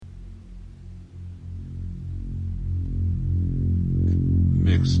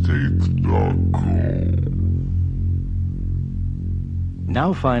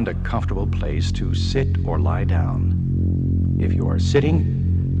Now find a comfortable place to sit or lie down. If you are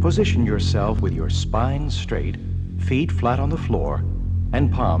sitting, position yourself with your spine straight, feet flat on the floor,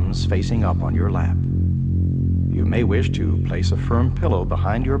 and palms facing up on your lap. You may wish to place a firm pillow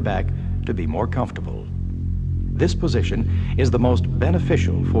behind your back to be more comfortable. This position is the most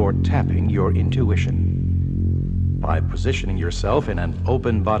beneficial for tapping your intuition. By positioning yourself in an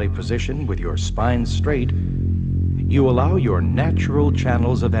open body position with your spine straight, you allow your natural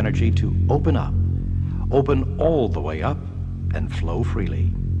channels of energy to open all the way up, and flow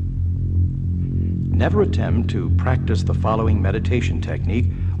freely. Never attempt to practice the following meditation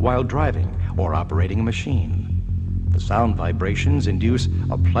technique while driving or operating a machine. The sound vibrations induce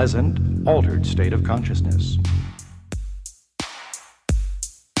a pleasant, altered state of consciousness.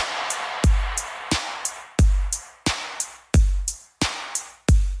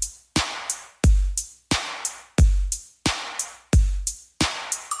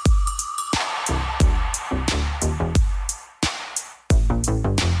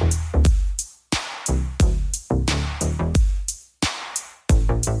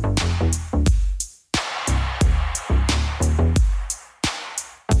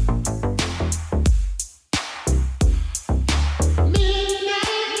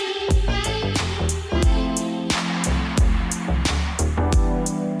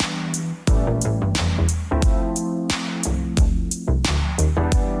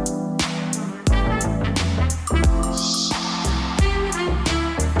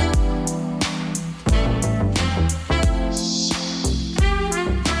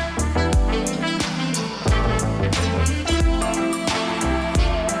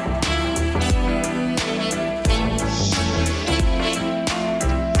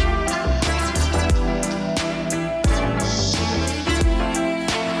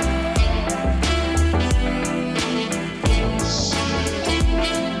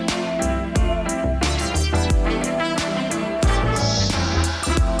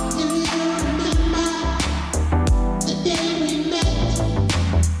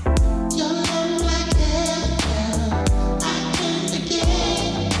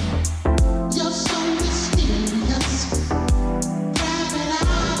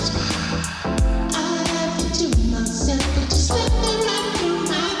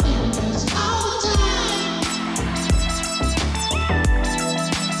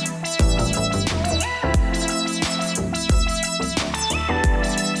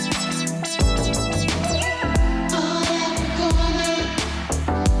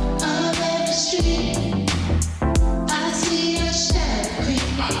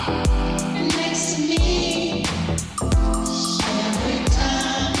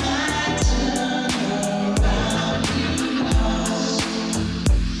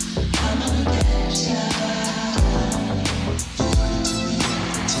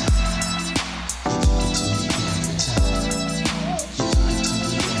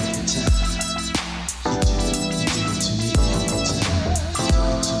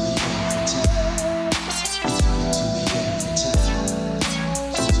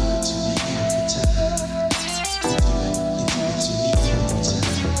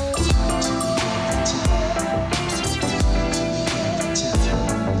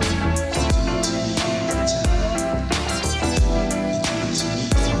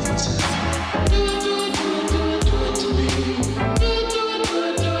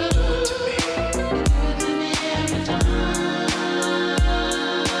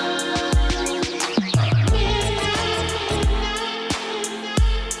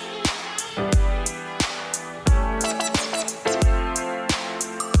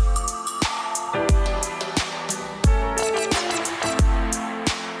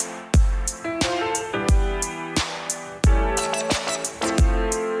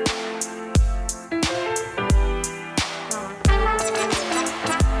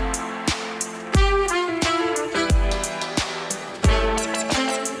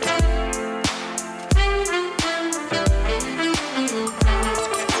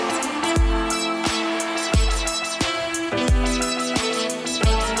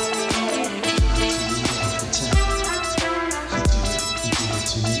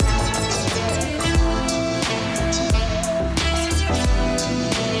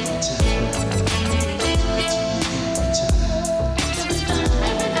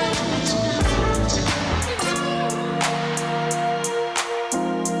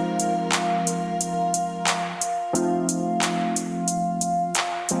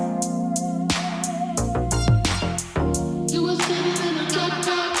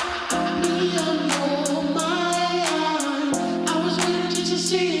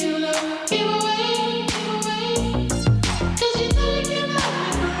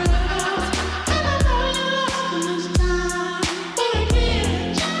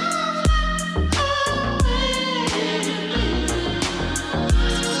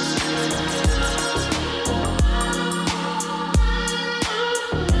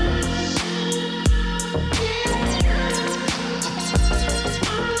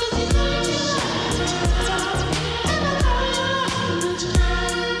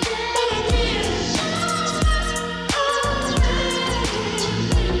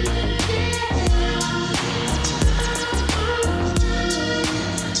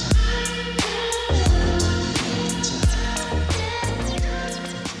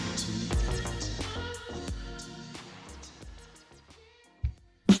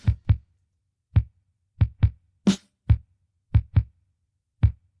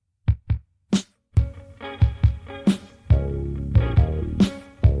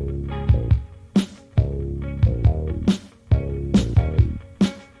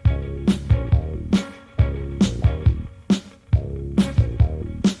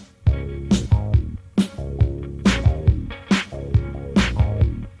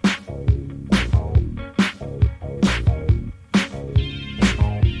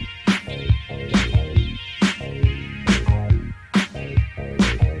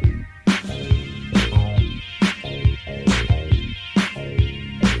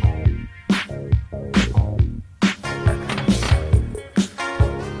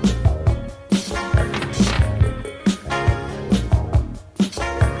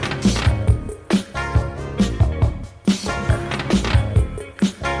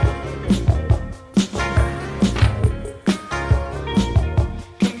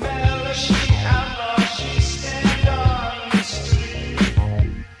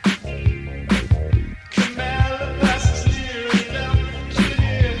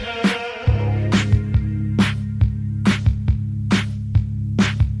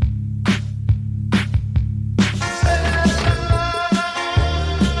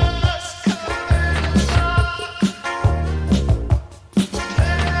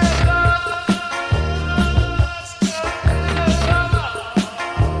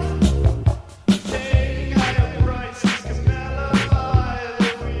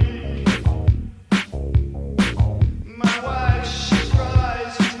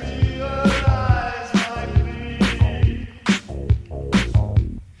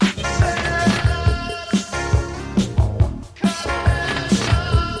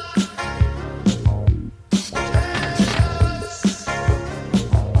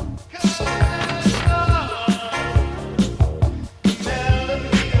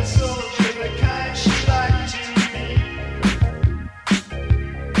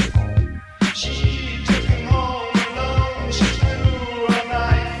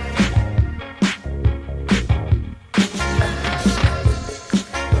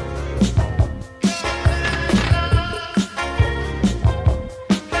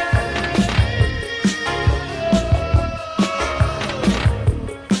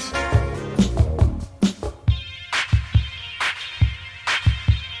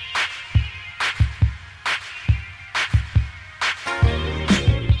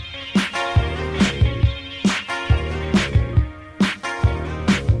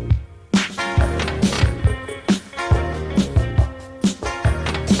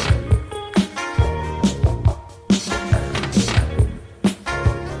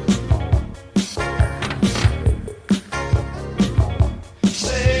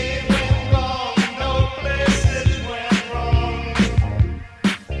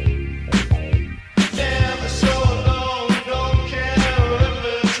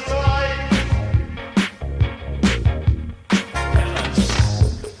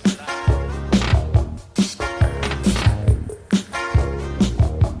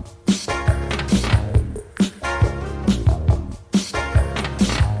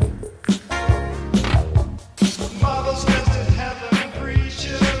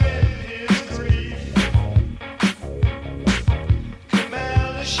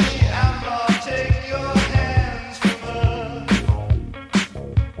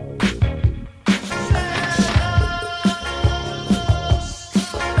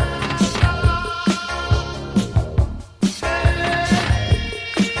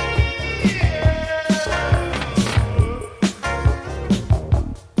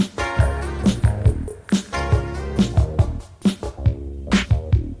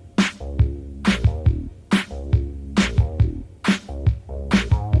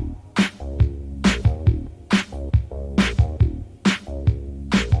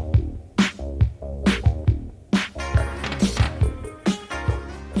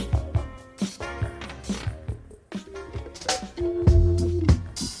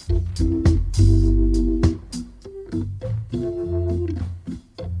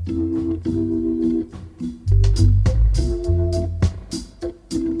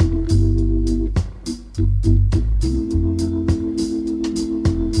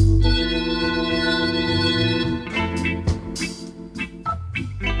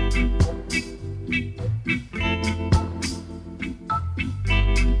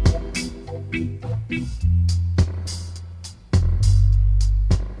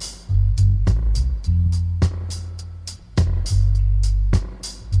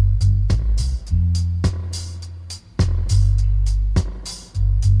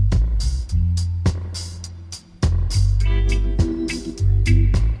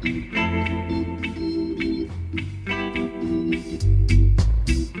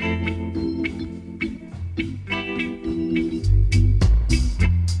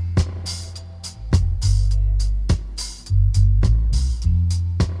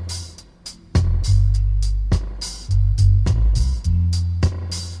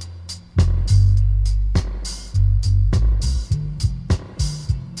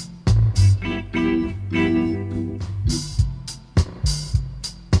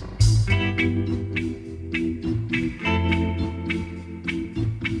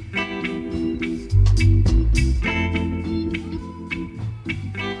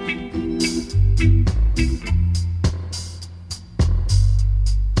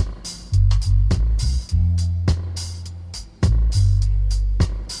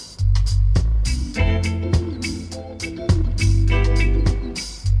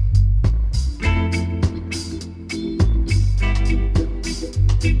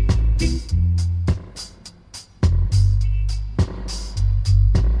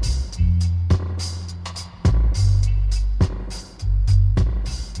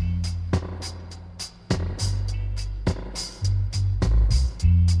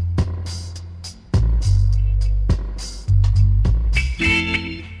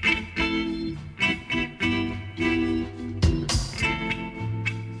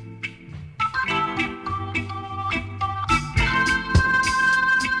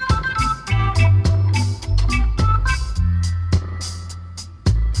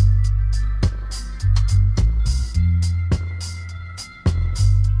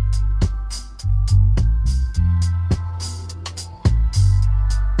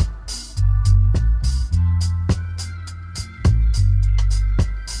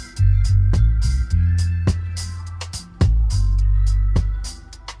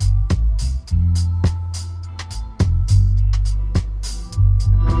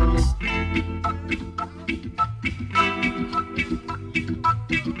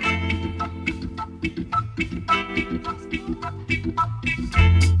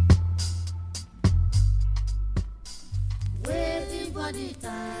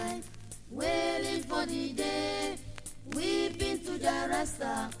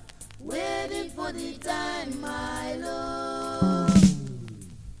 Rasta, waiting for the time, my Lord.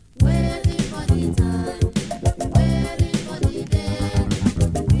 Waiting for the time, waiting for the day.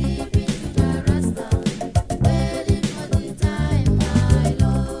 Leaving to the Rasta, waiting for the time, my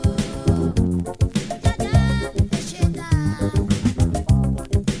Lord. Jaja, Esheta,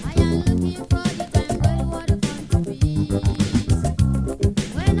 I am looking for the time when water come to peace.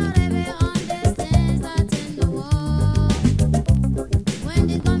 When I never understands that in the war, when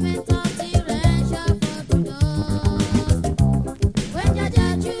the government of the rain shall fall to dust, when Jaja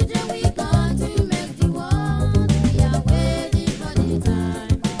children we come to make the war.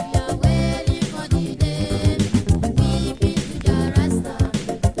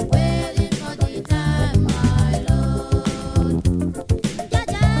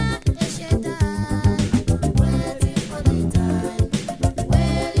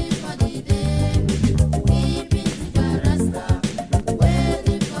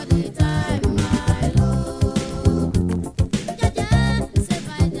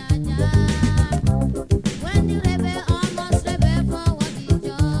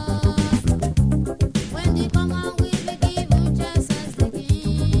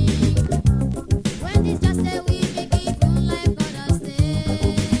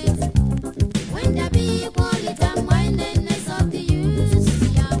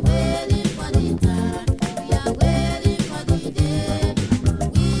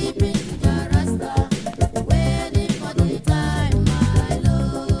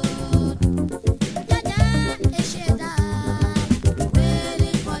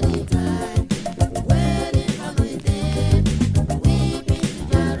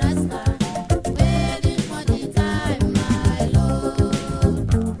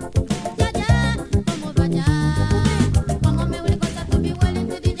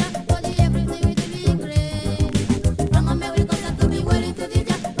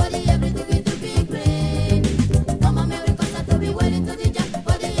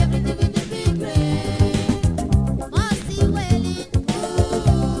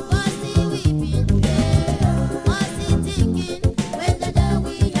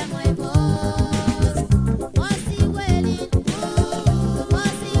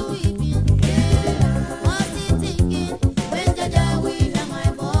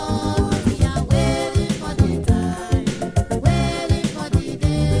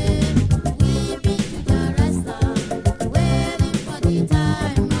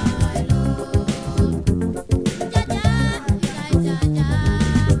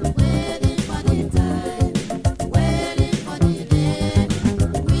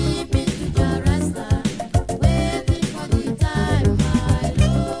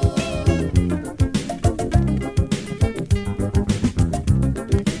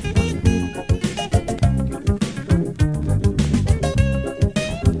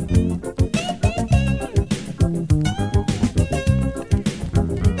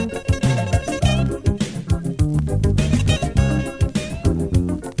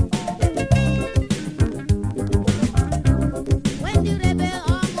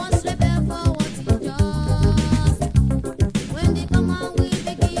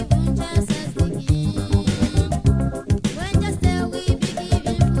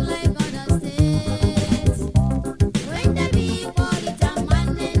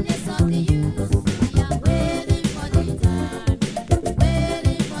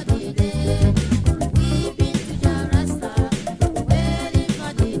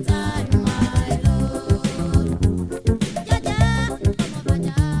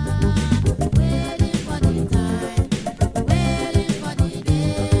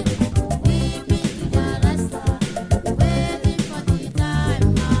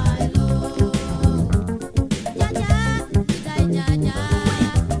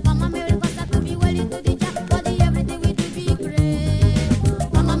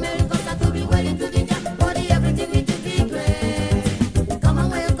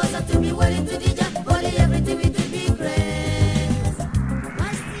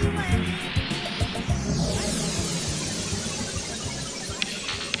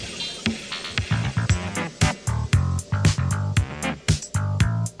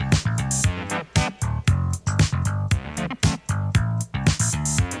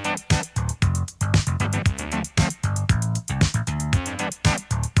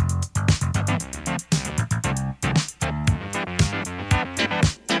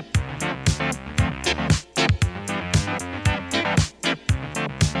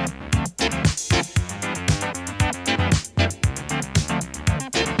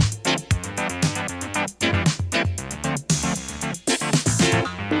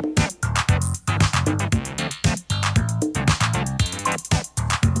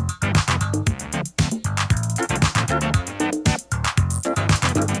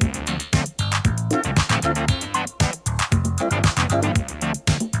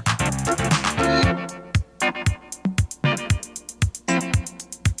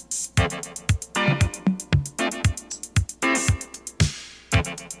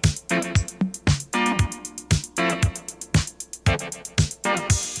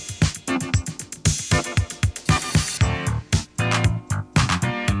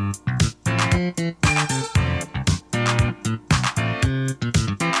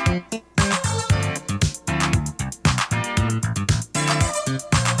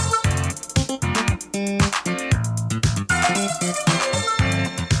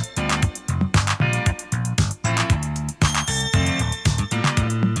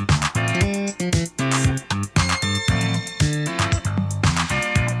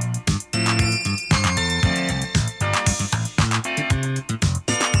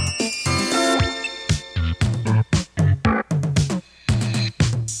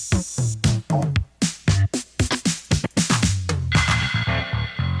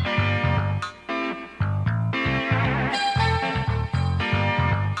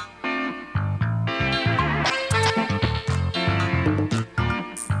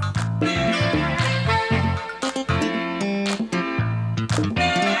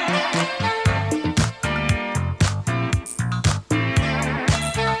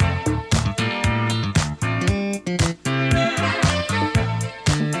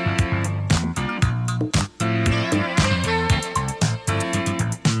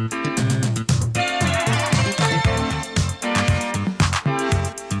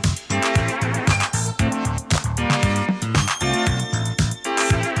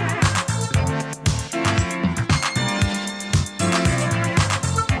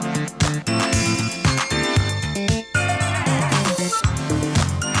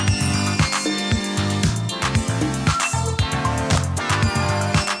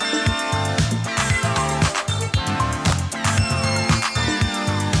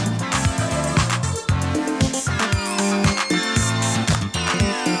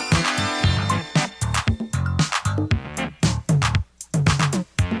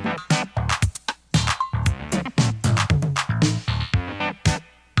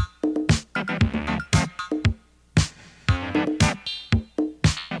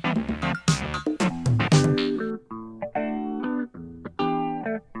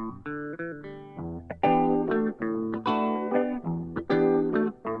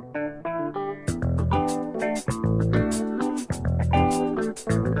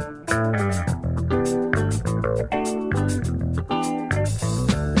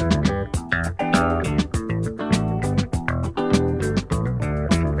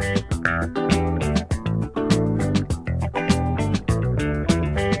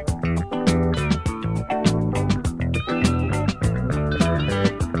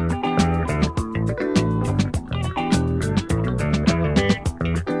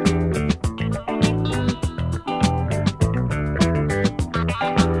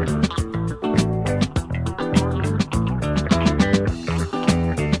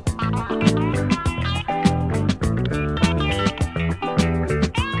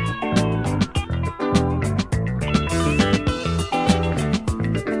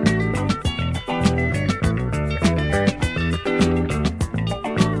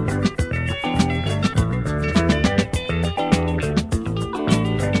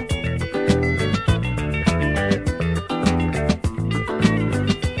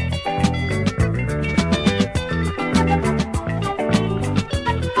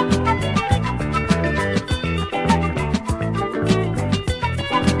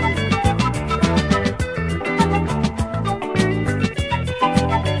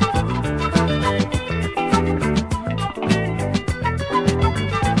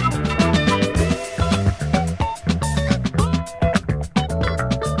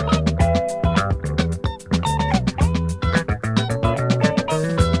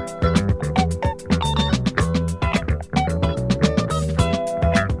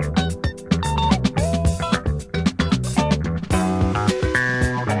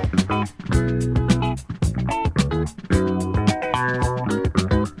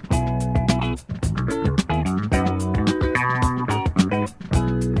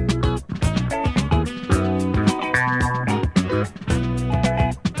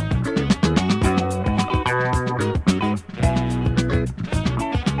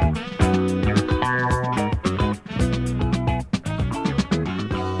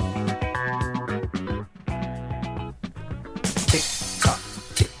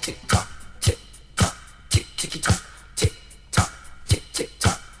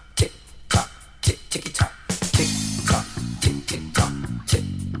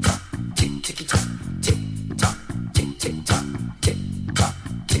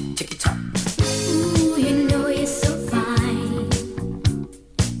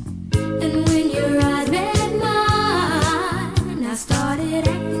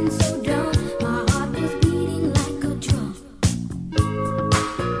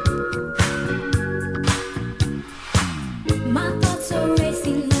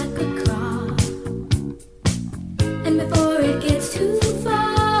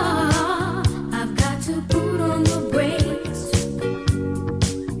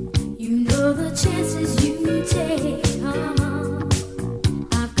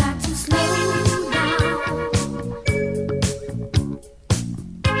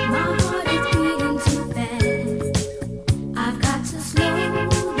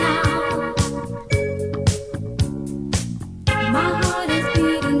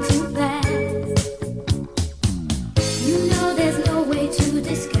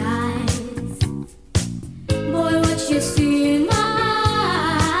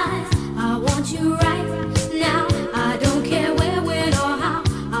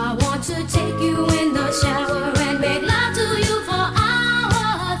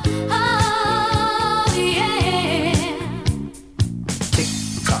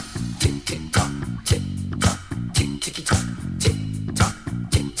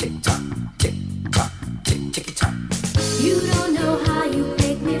 You don't know how you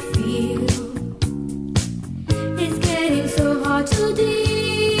make me feel. It's getting so hard to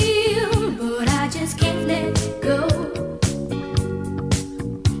deal, but I just can't let go.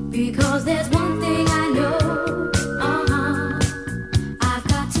 Because there's one thing I know, I've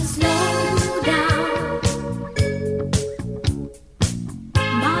got to slow down.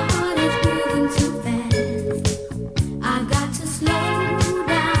 My heart is beating too fast. I've got to slow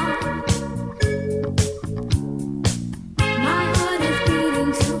down. My heart is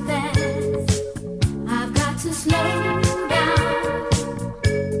beating too fast. I've got to slow down.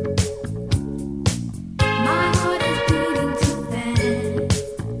 My heart is beating too fast.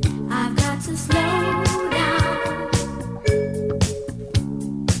 I've got to slow down.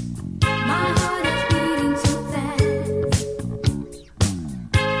 My heart is beating too fast.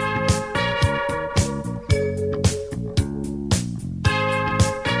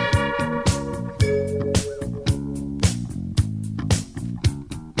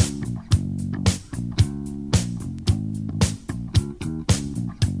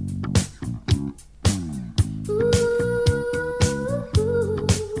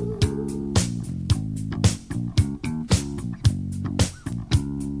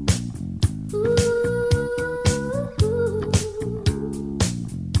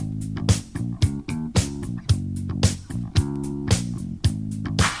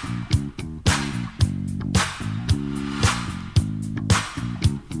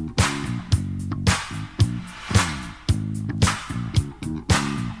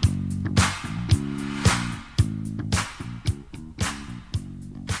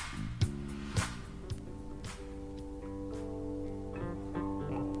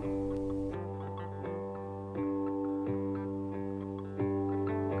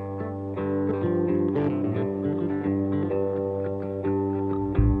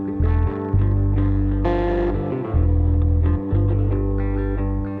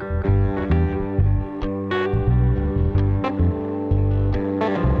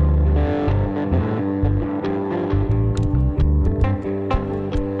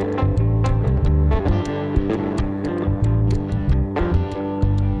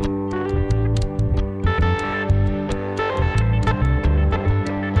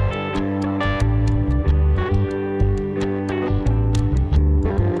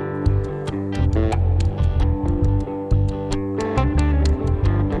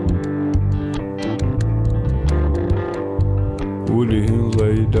 Ulihin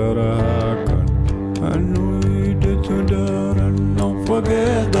zai dara hakan hannu da tudaran nan fage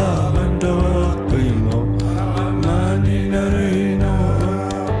da da kaino nani na reino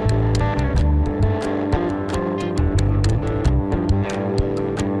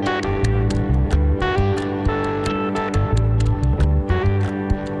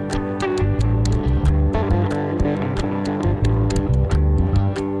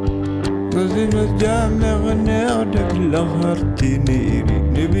نزيمة جامع نعدك لغرتني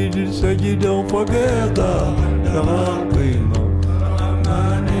نبي السجدة وفقيدة لغاقينا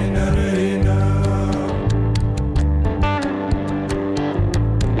ماني نرينا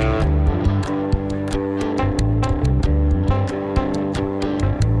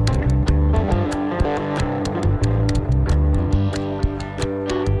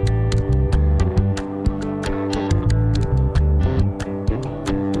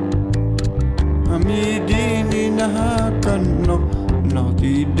Amidini nahakanno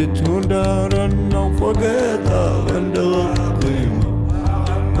Nautidatun daranno Fagata Vandaqima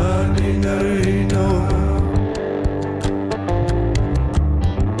Mani narino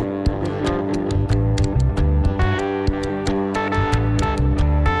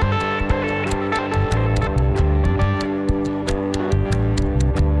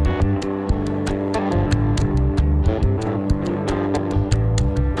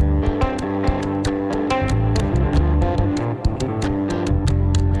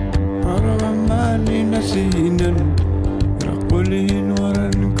Nasinan Rakulihin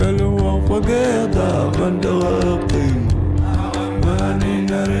waran kalwa Fagata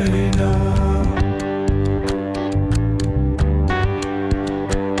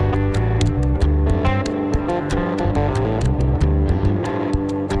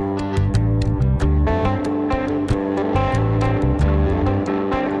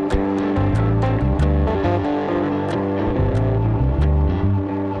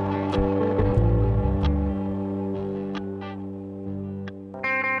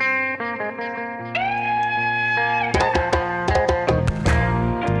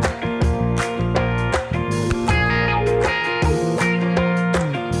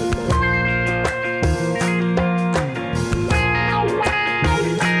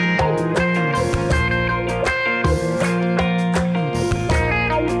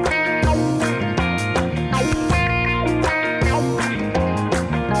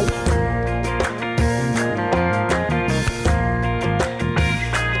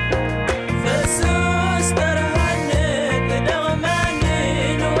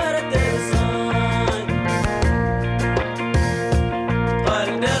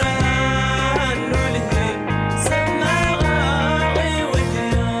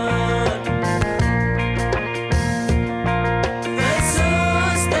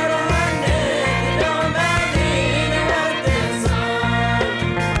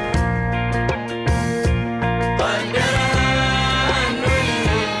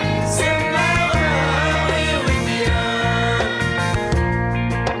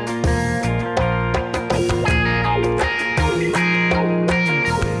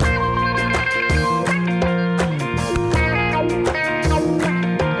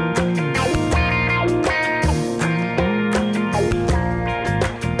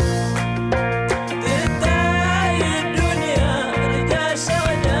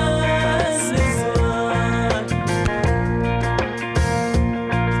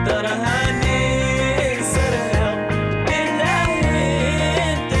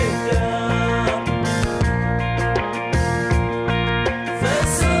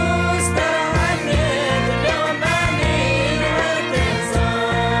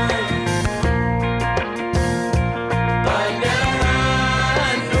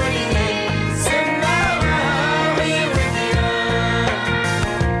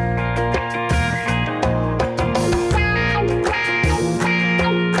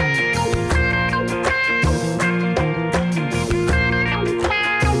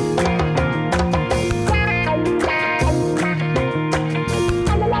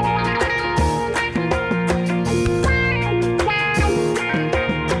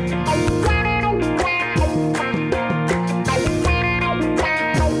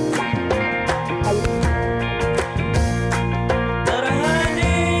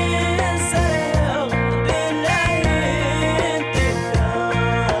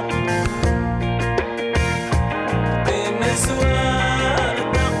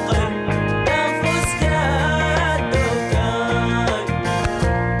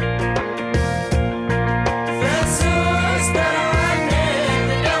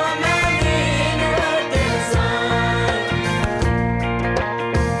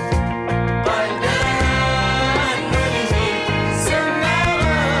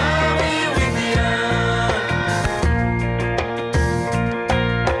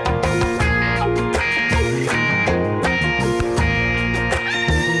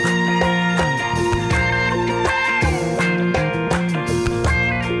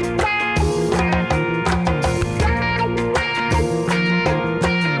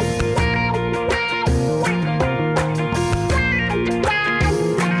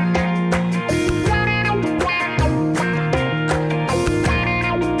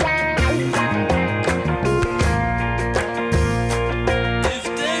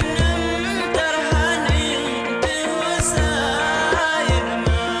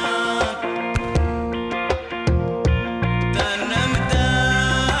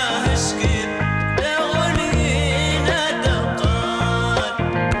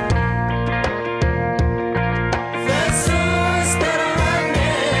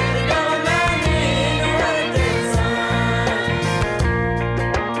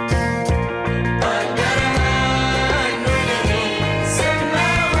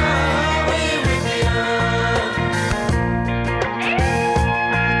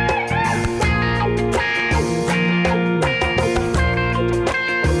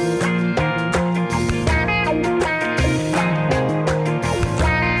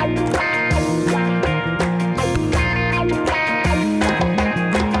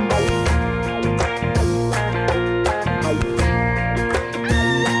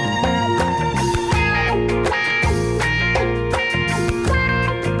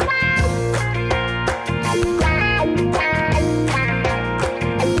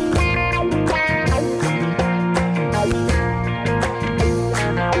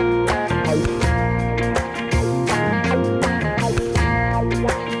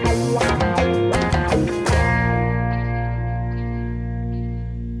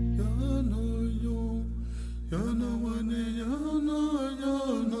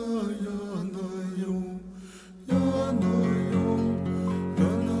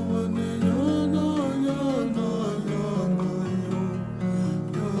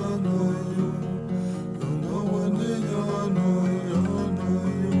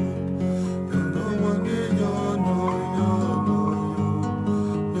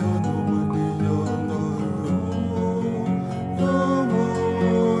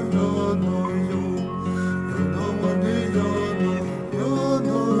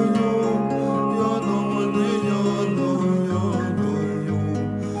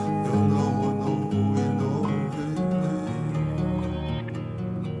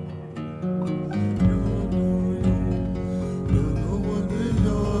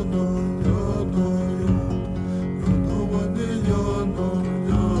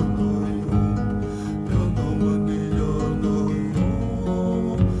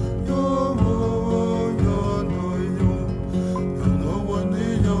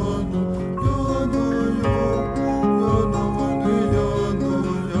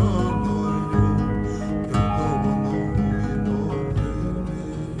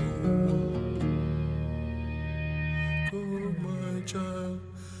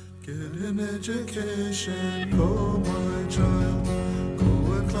station, go my child. Go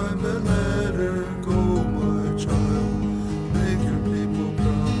and climb the ladder, go my child. Make your people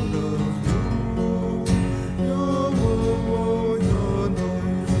proud of you. Ya wo wo, ya no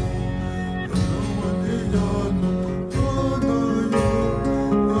yo. Ya no wani ya no. Ya no yo.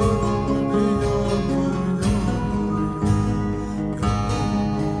 Ya no wani ya no. Ya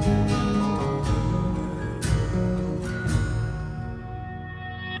no yo.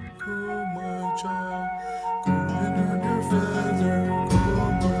 Go my child. Go and earn your feather. Go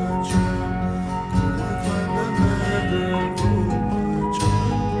my child. Go and climb the ladder. Go my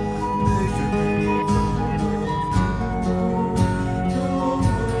child. Make your people proud of you. Ya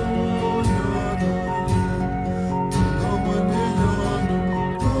wo, ya no yo. Ya no wani ya no.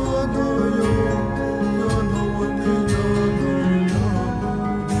 Ya no yo. Ya no wani ya no.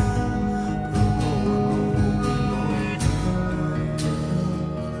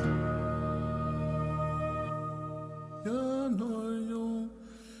 Ya no yo.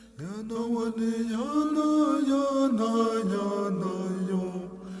 Ya no wani ya no. Ya no ya no yo.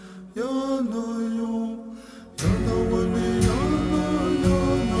 Ya no yo. Ya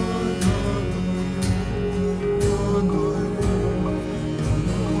no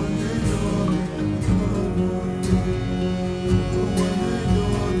wani ya no. Ya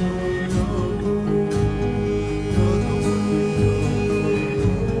no ya no yo. Ya no yo. Ya no wani ya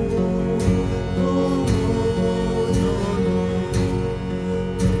no. Ya no yo.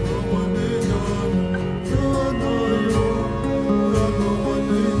 Ya wani ya no. Ya no. Ya no wani ya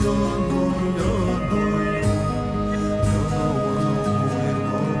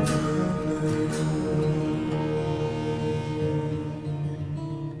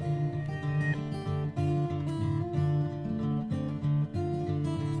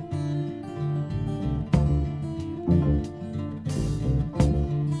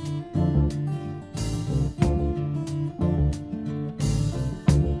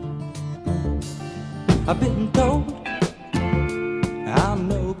I've been told I'm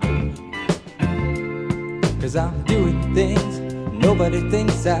no good, 'cause I'm doing things nobody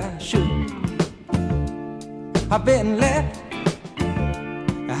thinks I should. I've been left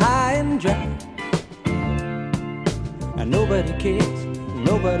high and dry, and nobody cares,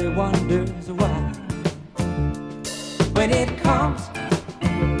 nobody wonders why. When it comes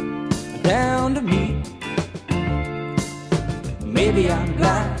down to me, maybe I'm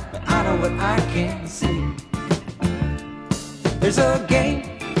blind, but I know what I can see. There's a game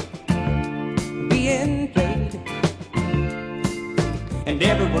being played, and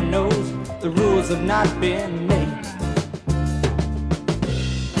everyone knows the rules have not been made.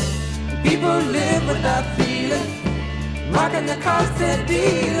 People live without feeling, marking the cost they're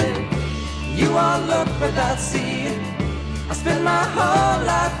dealing. You all look without seeing. I spend my whole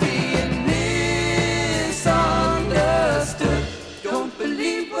life being misunderstood. Don't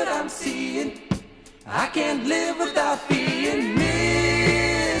believe what I'm seeing. I can't live without being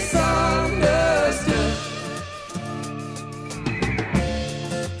misunderstood.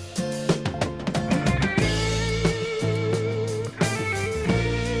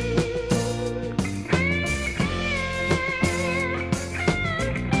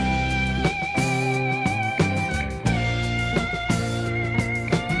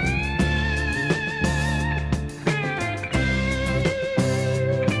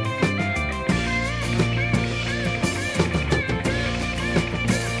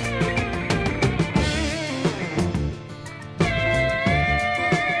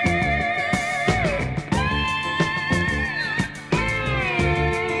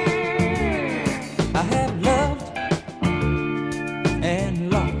 I have loved and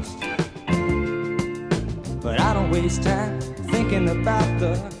lost, but I don't waste time thinking about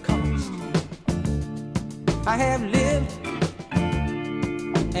the cost. I have lived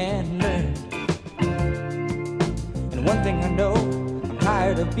and learned, and one thing I know, I'm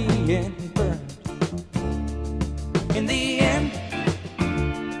tired of being burned. In the end,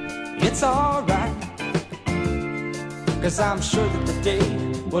 it's alright, 'cause I'm sure that the day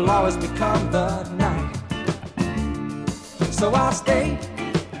will always become the night. So I'll stay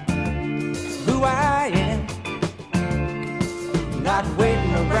who I am, not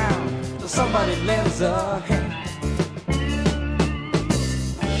waiting around till somebody lends a hand.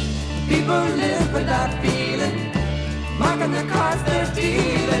 People live without feeling, marking the cards they're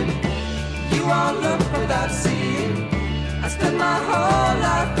dealing. You all look without seeing. I spend my whole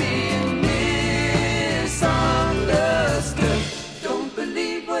life being misunderstood. Don't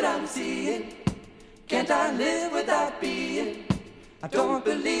believe what I'm seeing. Can't I live without being? I don't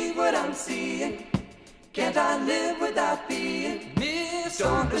believe what I'm seeing. Can't I live without being misunderstood?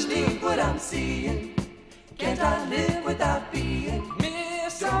 Don't believe what I'm seeing. Can't I live without being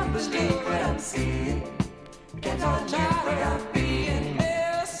misunderstood and seen? Can't I live without being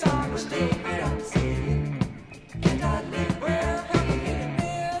misunderstood and seen? Can't I live without being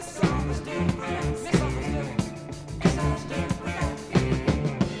misunderstood and seen? Can't I live without being?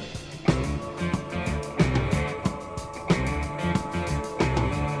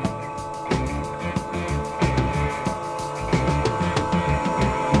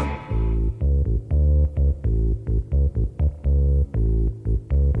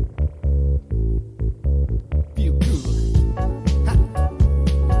 Feel good. Ha.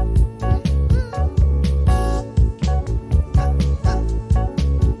 Ha, ha.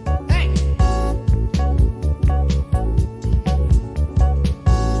 Hey.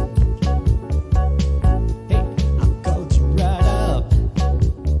 Hey, I called you right up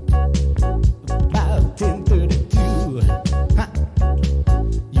about 10:32. Ha.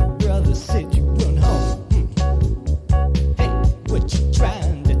 Your brother said you weren't home. Hey, what you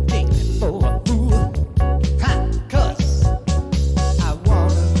trying to take me for a fool? Ha, 'cause I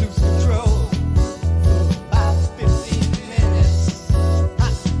wanna lose control for about 15 minutes. Ha,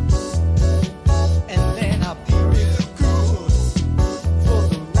 and then I'll be real cool for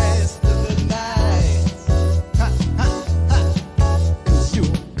the rest of the night. Ha, ha, ha, 'cause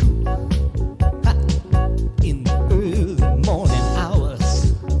you're cool. Ha, in the early morning hours.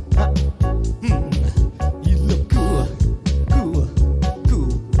 Ha, you look cool, cool,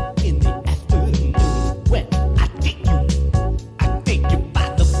 cool in the afternoon when I take you by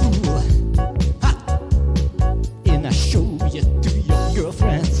the pool. Ha, and I show you to your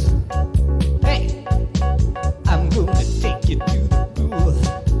girlfriends. Hey, I'm gonna take you to the pool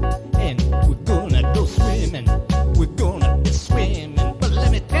and we're gonna go swimming. We're gonna be swimming, but let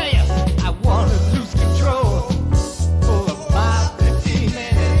me tell you, I wanna lose control for about 15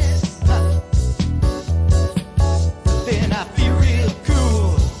 minutes. Ha. Then I feel real cool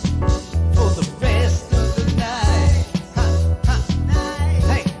for the rest of the night. Ha, ha.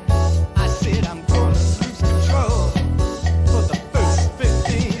 Hey, I said I'm gonna lose control for the first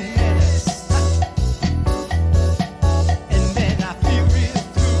 15 minutes. Ha. And then I feel real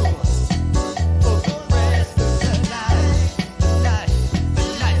cool for the rest of the night. The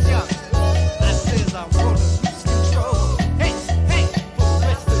night young. I says I wanna lose control. Hey, hey, for the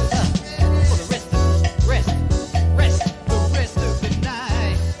rest of the rest of the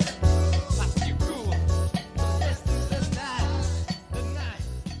night. I feel cool. The rest of the night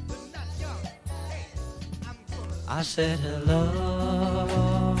young. Hey, I'm gonna. I said hello.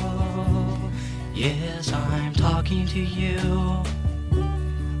 Yes, I'm talking to you.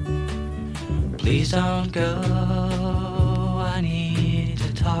 Please don't go. I need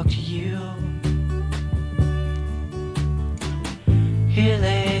to talk to you. Here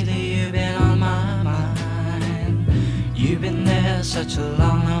lately, you've been on my mind. You've been there such a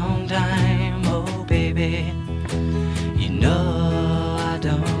long, long time. Oh, baby, you know I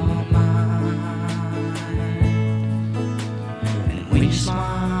don't mind. And when you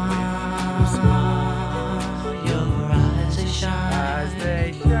smile, your eyes they shine.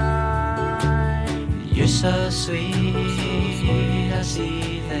 You're so sweet. I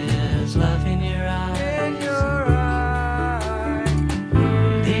see there's love in your eyes.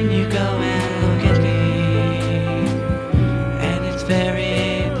 Then you go and look at me, and it's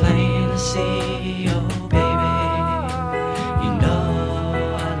very plain to see. Oh, baby, you know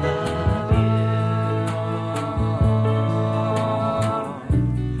I love you.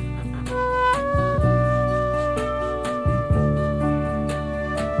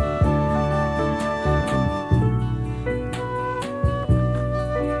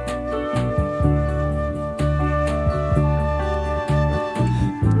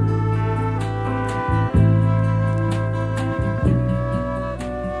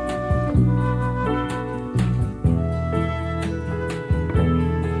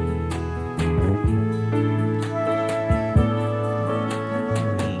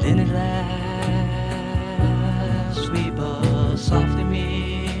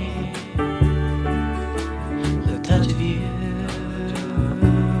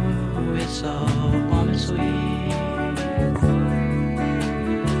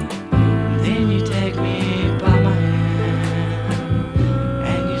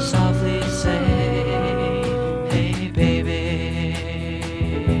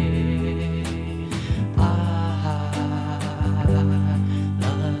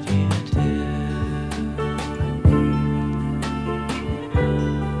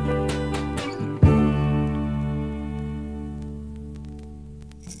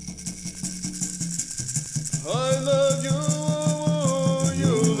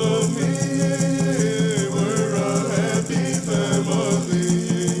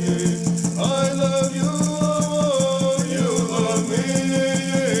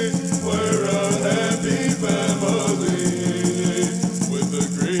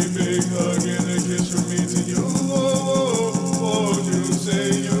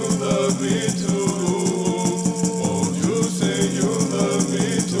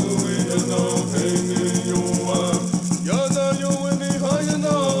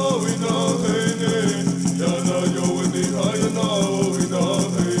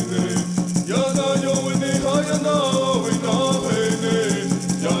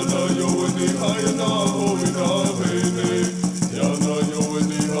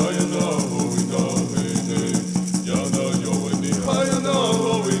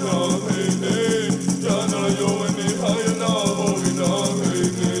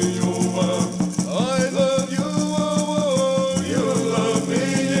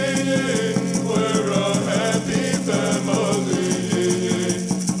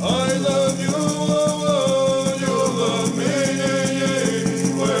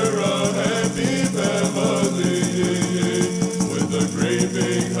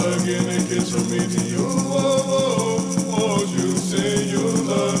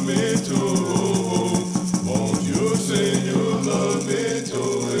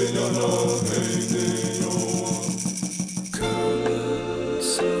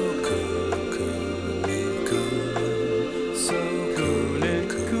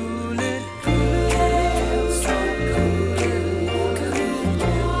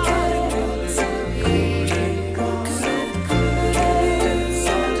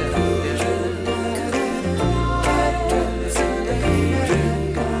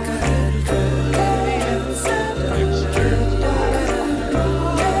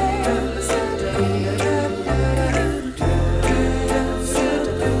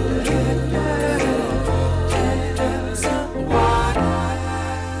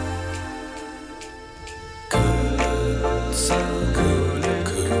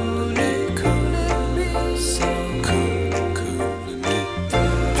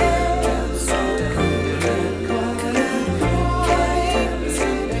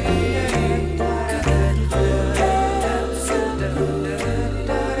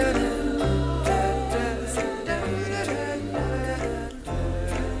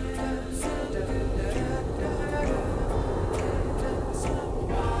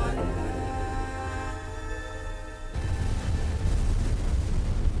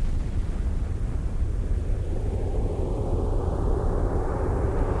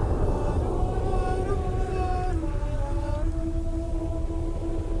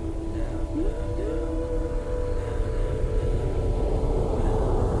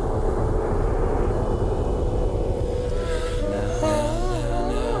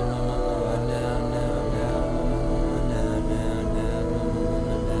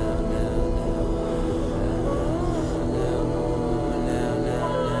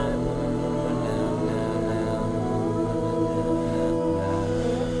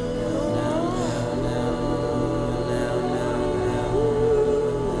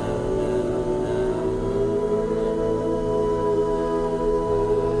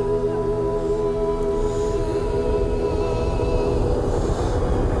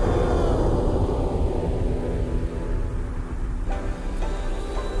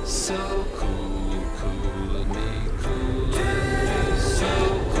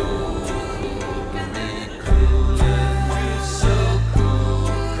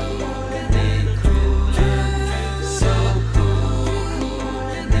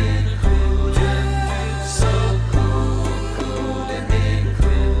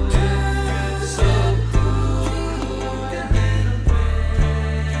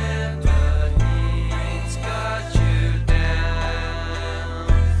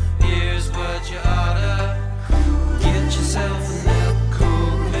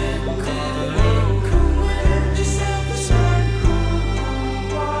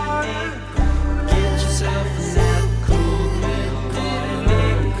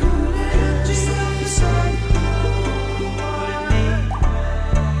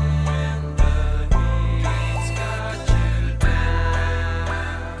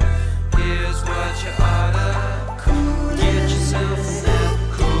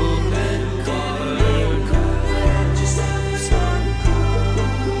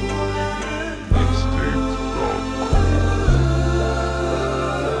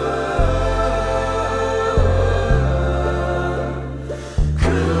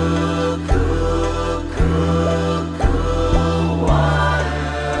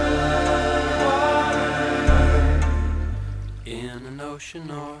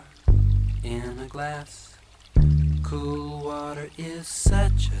 ocean or in a glass. Cool water is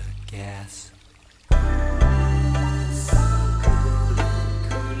such a gas.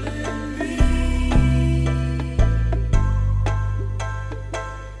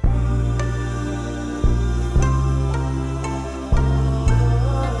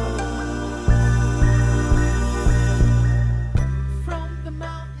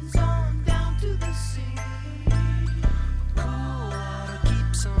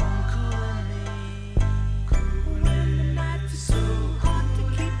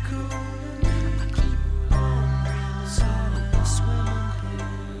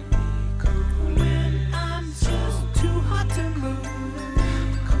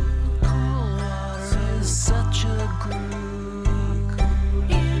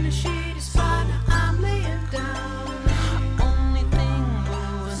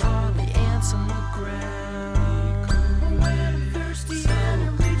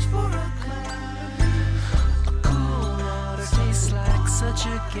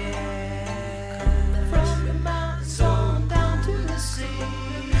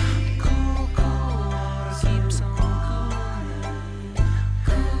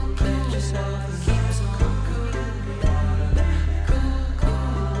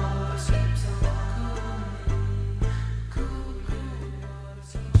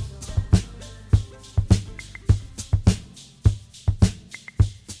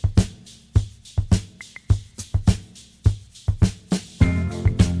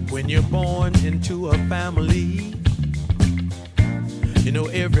 When you're born into a family, you know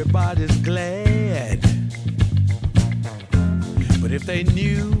everybody's glad. But if they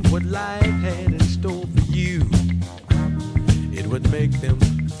knew what life had in store for you, it would make them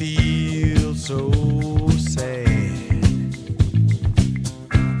feel so sad.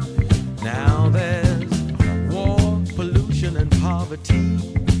 Now there's war, pollution, and poverty,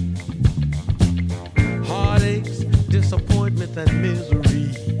 heartaches, disappointment, and misery.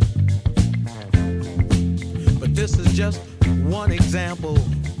 This is just one example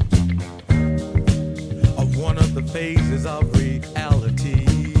of one of the phases of reality.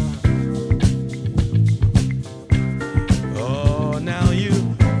 Oh, now you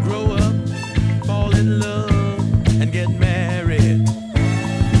grow up, fall in love, and get married,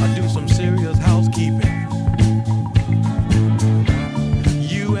 or do some serious housekeeping.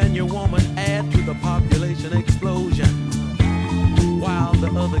 You and your woman add to the population explosion while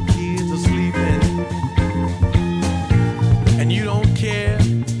the other kids are sleeping. And you don't care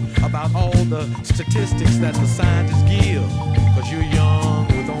about all the statistics that the scientists give, cause you're young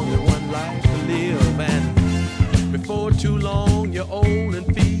with only one life to live. And before too long you're old and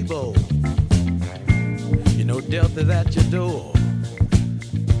feeble. You know death is at your door.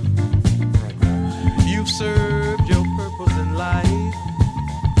 You've served your purpose in life,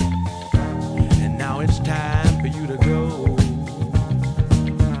 and now it's time for you to go.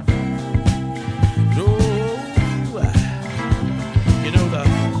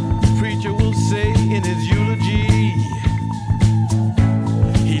 In his eulogy,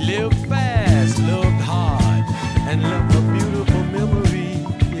 he lived fast, loved hard, and left a beautiful memory,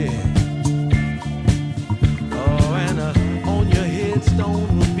 yeah. Oh, and on your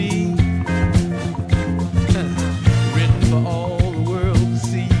headstone will be written for all the world to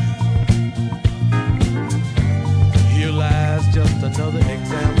see. Here lies just another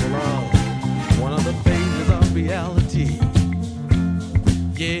example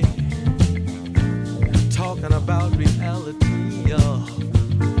about reality.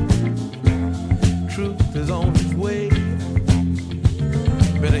 Truth is on its way.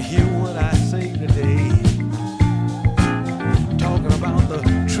 Better hear what I say today. Talking about the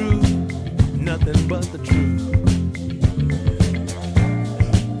truth, nothing but the truth.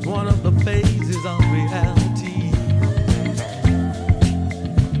 One of the phases of reality.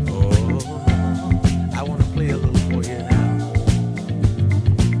 Oh, I want to play a little for you now.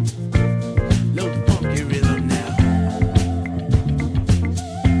 Little funky rhythm now.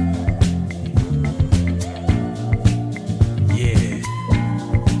 Yeah.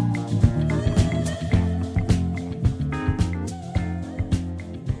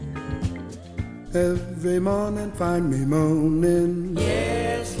 Every morning find me moaning.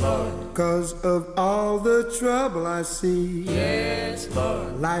 Yes, Lord. 'Cause of all the trouble I see. Yes,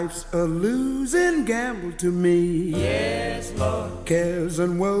 Lord. Life's a losing gamble to me. Yes, Lord. Cares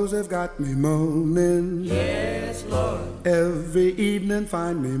and woes have got me moaning. Yes, Lord. Every evening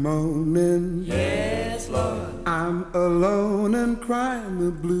find me moaning. Yes, Lord. I'm alone and crying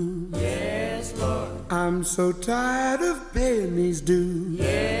the blues. Yes, Lord. I'm so tired of paying these dues.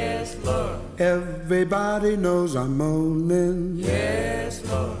 Yes, Lord. Everybody knows I'm moaning. Yes,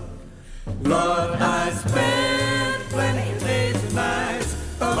 Lord. Lord, I spend plenty of days and nights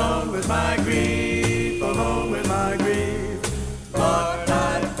alone with my grief, alone with my grief. Lord,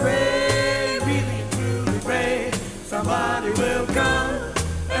 I pray, really truly pray, somebody will come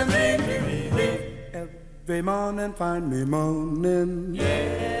and make me relief. Every morning find me moaning.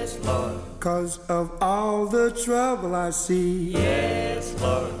 Yes, Lord. 'Cause of all the trouble I see. Yes,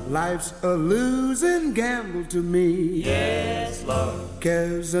 Lord. Life's a losing gamble to me. Yes, Lord.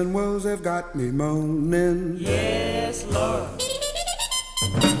 Cares and woes have got me moaning. Yes, Lord.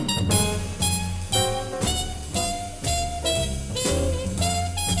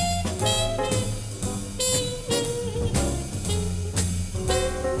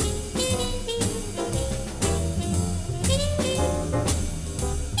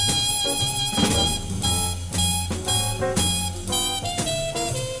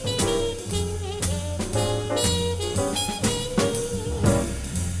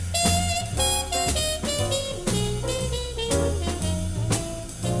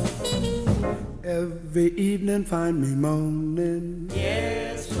 Every evening find me moaning.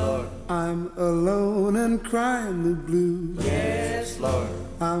 Yes, Lord. I'm alone and crying the blues. Yes, Lord.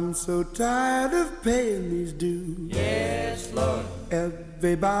 I'm so tired of paying these dues. Yes, Lord.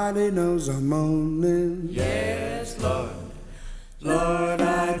 Everybody knows I'm moaning. Yes, Lord. Lord,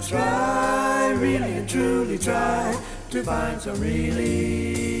 I try, really and truly try to find some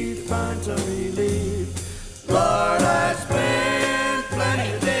relief, find some relief. Lord, I spend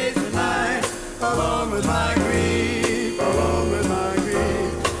plenty of days and nights alone with my grief, alone with my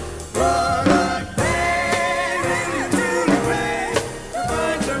grief. Lord, I pray, really and truly pray to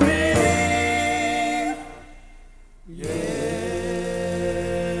find some relief. Yes,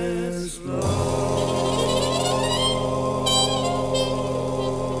 Lord.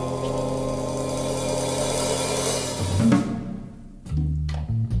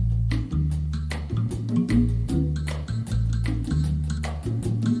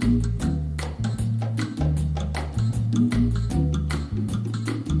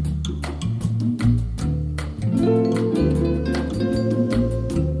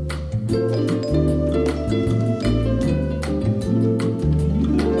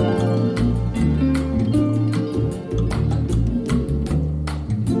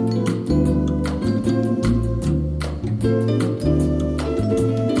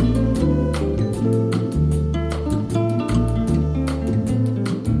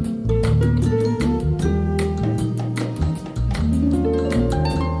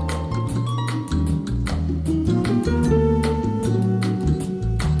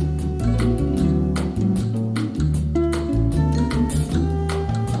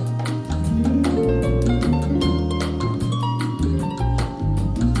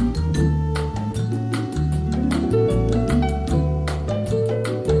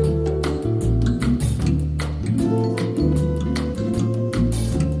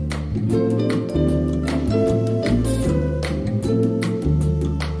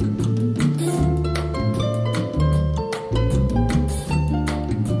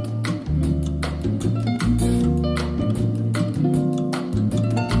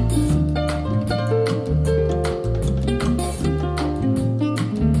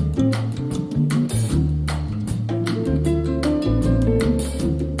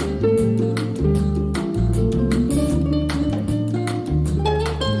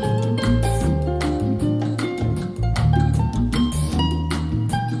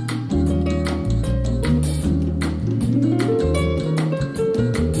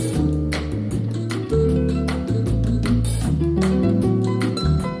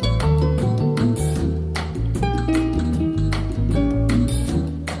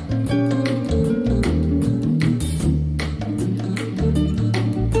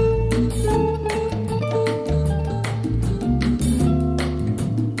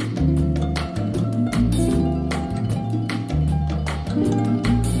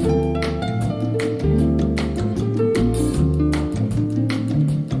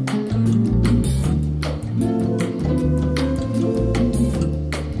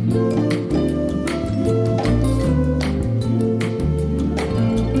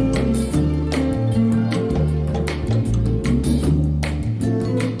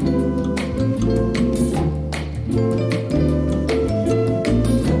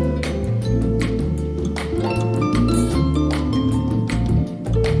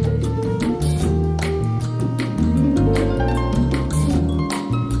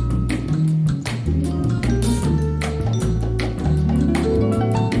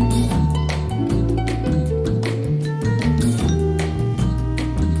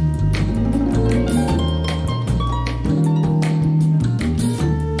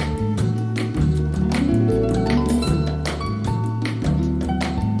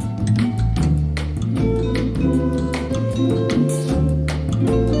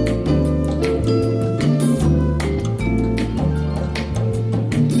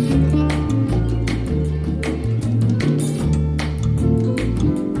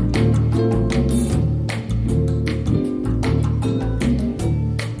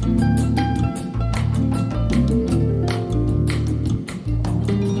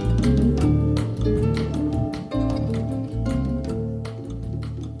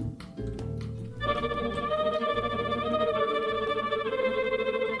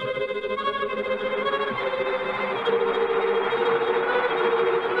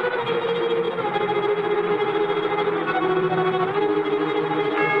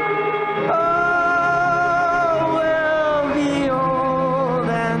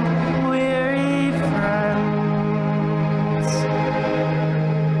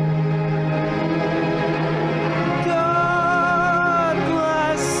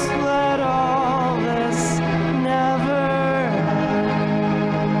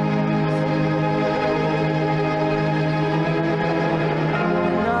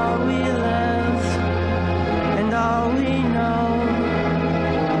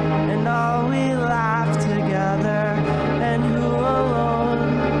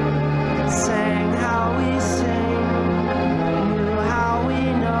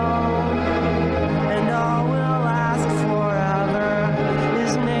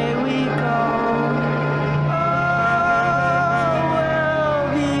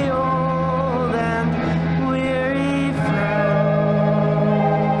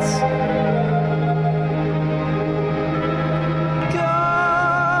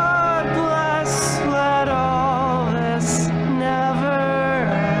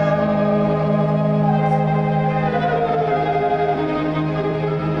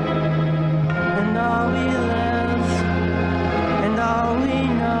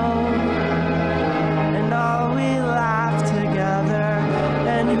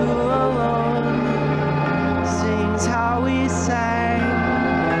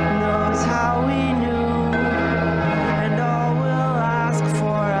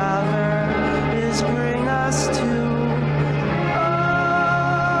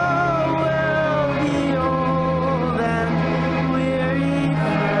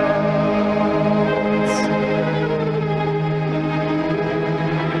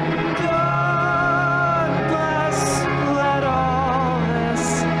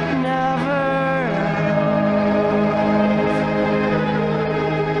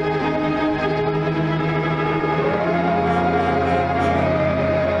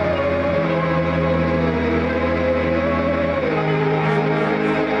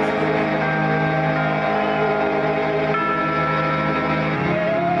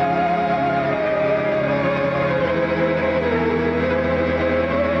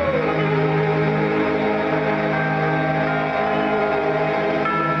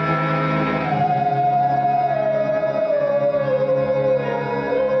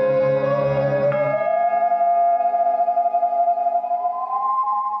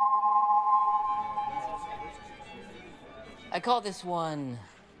 I call this one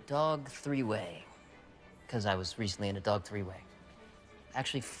Dog Three-Way, because I was recently in a dog three-way.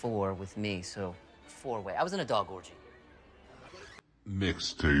 Actually, 4 with me, so 4-way. I was in a dog orgy.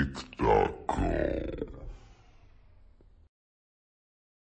 Mixtape.com